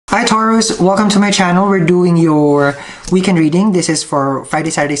Hi Taurus, welcome to my channel. We're doing your weekend reading. This is for Friday,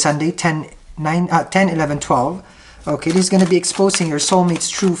 Saturday, Sunday, 10, 11, 12. Okay, this is going to be exposing your soulmate's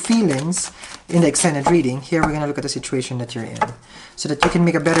true feelings in the extended reading. Here we're going to look at the situation that you're in so that you can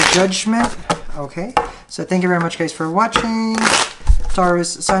make a better judgment. Okay, so thank you very much guys for watching.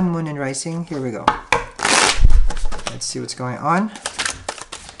 Taurus, Sun, Moon, and Rising. Here we go. Let's see what's going on.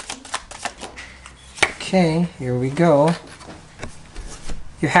 Okay, here we go.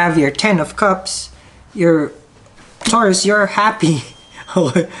 You have your 10 of Cups. Taurus, you're happy.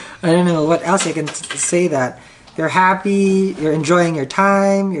 I don't know what else I can say that. You're happy, you're enjoying your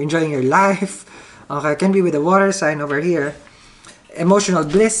time, you're enjoying your life. Okay, it can be with the water sign over here. Emotional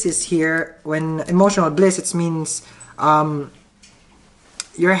bliss is here. When emotional bliss, it means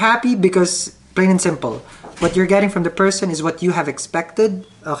you're happy because, plain and simple, what you're getting from the person is what you have expected.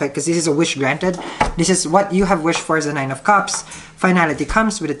 Okay, because this is a wish granted. This is what you have wished for is the 9 of Cups. Finality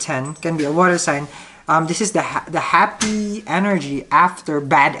comes with a 10. Can be a water sign. This is the happy energy after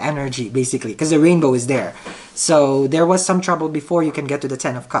bad energy, basically, because the rainbow is there. So there was some trouble before you can get to the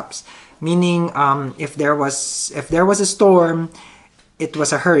 10 of Cups. Meaning, if there was a storm, it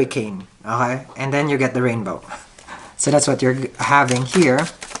was a hurricane. Okay, and then you get the rainbow. So that's what you're having here.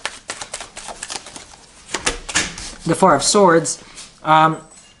 The 4 of Swords.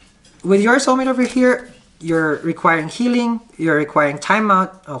 With your soulmate over here, you're requiring healing, you're requiring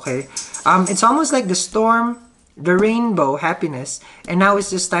timeout. Okay, it's almost like the storm, the rainbow, happiness, and now it's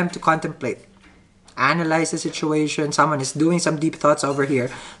just time to contemplate, analyze the situation. Someone is doing some deep thoughts over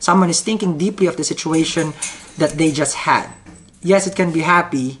here. Someone is thinking deeply of the situation that they just had. Yes, it can be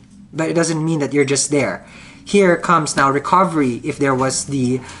happy, but it doesn't mean that you're just there. Here comes now recovery. If there was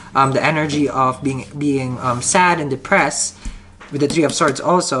the energy of being sad and depressed, with the 3 of Swords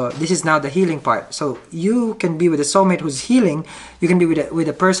also, this is now the healing part. So you can be with a soulmate who's healing. You can be with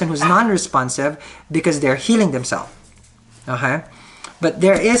a person who's non-responsive because they're healing themselves. Okay, but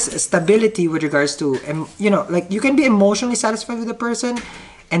there is stability with regards to, like you can be emotionally satisfied with a person,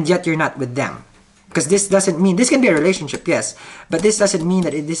 and yet you're not with them. Because this doesn't mean, this can be a relationship, yes, but this doesn't mean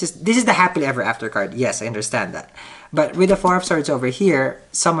that this is the happily ever after card. Yes, I understand that. But with the 4 of Swords over here,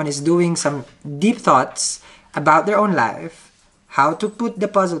 someone is doing some deep thoughts about their own life, how to put the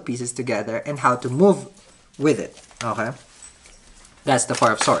puzzle pieces together, and how to move with it. Okay, that's the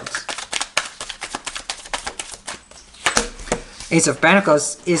 4 of Swords. Ace of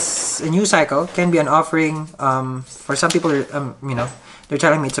Pentacles is a new cycle, can be an offering. For some people, they're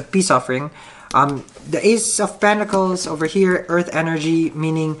telling me it's a peace offering. The Ace of Pentacles over here, Earth energy,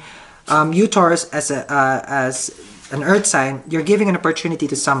 meaning you Taurus as an Earth sign, you're giving an opportunity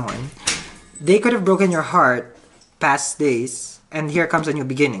to someone. They could have broken your heart past days, and here comes a new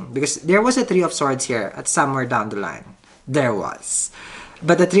beginning, because there was a 3 of Swords here at somewhere down the line. There was,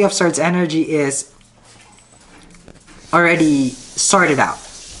 but the 3 of Swords energy is already sorted out.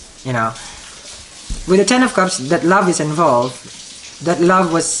 With the 10 of Cups, that love is involved. That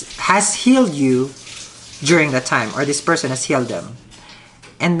love has healed you during that time, or this person has healed them.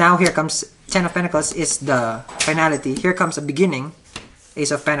 And now here comes 10 of Pentacles is the finality. Here comes a beginning,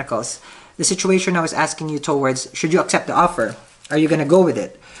 Ace of Pentacles. The situation now is asking you towards, should you accept the offer? Are you going to go with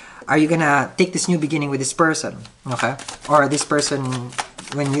it? Are you going to take this new beginning with this person? Okay? Or this person,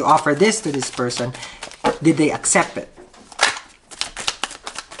 when you offer this to this person, did they accept it?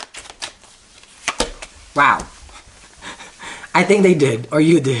 Wow. I think they did, or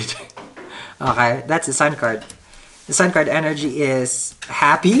you did. Okay, that's the Sun card. The Sun card energy is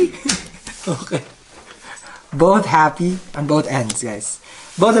happy. Okay. Both happy on both ends, guys.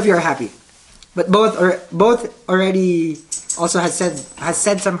 Both of you are happy. But both already also has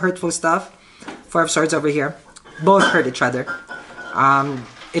said some hurtful stuff. 4 of Swords over here. Both hurt each other.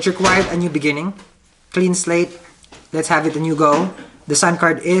 It required a new beginning. Clean slate. Let's have it a new go. The Sun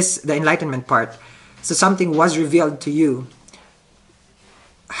card is the enlightenment part. So something was revealed to you.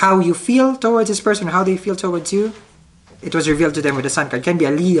 How you feel towards this person, how they feel towards you, it was revealed to them with the Sun card. It can be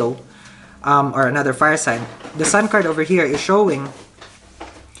a Leo or another fire sign. The Sun card over here is showing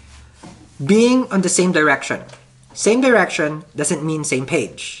being on the same direction. Same direction doesn't mean same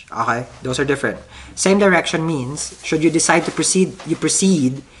page. Okay, those are different. Same direction means should you decide to proceed, you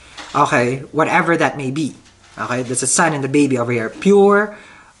proceed. Okay, whatever that may be. Okay, there's a sun and the baby over here. Pure,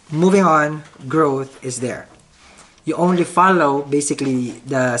 moving on, growth is there. You only follow basically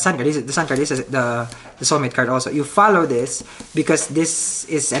the Sun card. The Sun card is the Soulmate card also. You follow this because this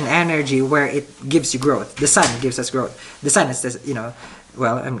is an energy where it gives you growth. The Sun gives us growth. The Sun is this,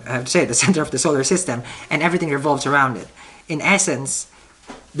 well, I have to say, the center of the solar system, and everything revolves around it. In essence,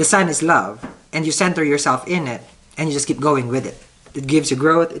 the Sun is love, and you center yourself in it, and you just keep going with it. It gives you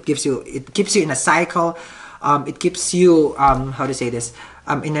growth. It keeps you in a cycle. It keeps you how to say this,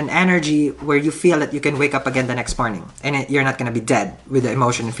 in an energy where you feel that you can wake up again the next morning, and you're not gonna be dead with the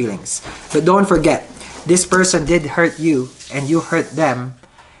emotion and feelings. But don't forget, this person did hurt you, and you hurt them.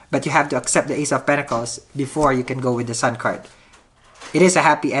 But you have to accept the Ace of Pentacles before you can go with the Sun card. It is a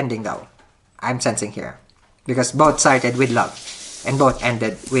happy ending though, I'm sensing here. Because both started with love, and both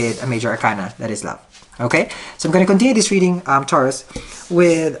ended with a major arcana, that is love. Okay? So I'm going to continue this reading, Taurus,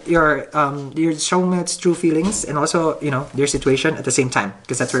 with your soulmate's true feelings, and also, you know, their situation at the same time.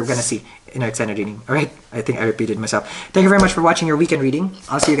 Because that's what we're going to see in our extended reading. Alright? I think I repeated myself. Thank you very much for watching your weekend reading.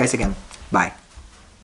 I'll see you guys again. Bye.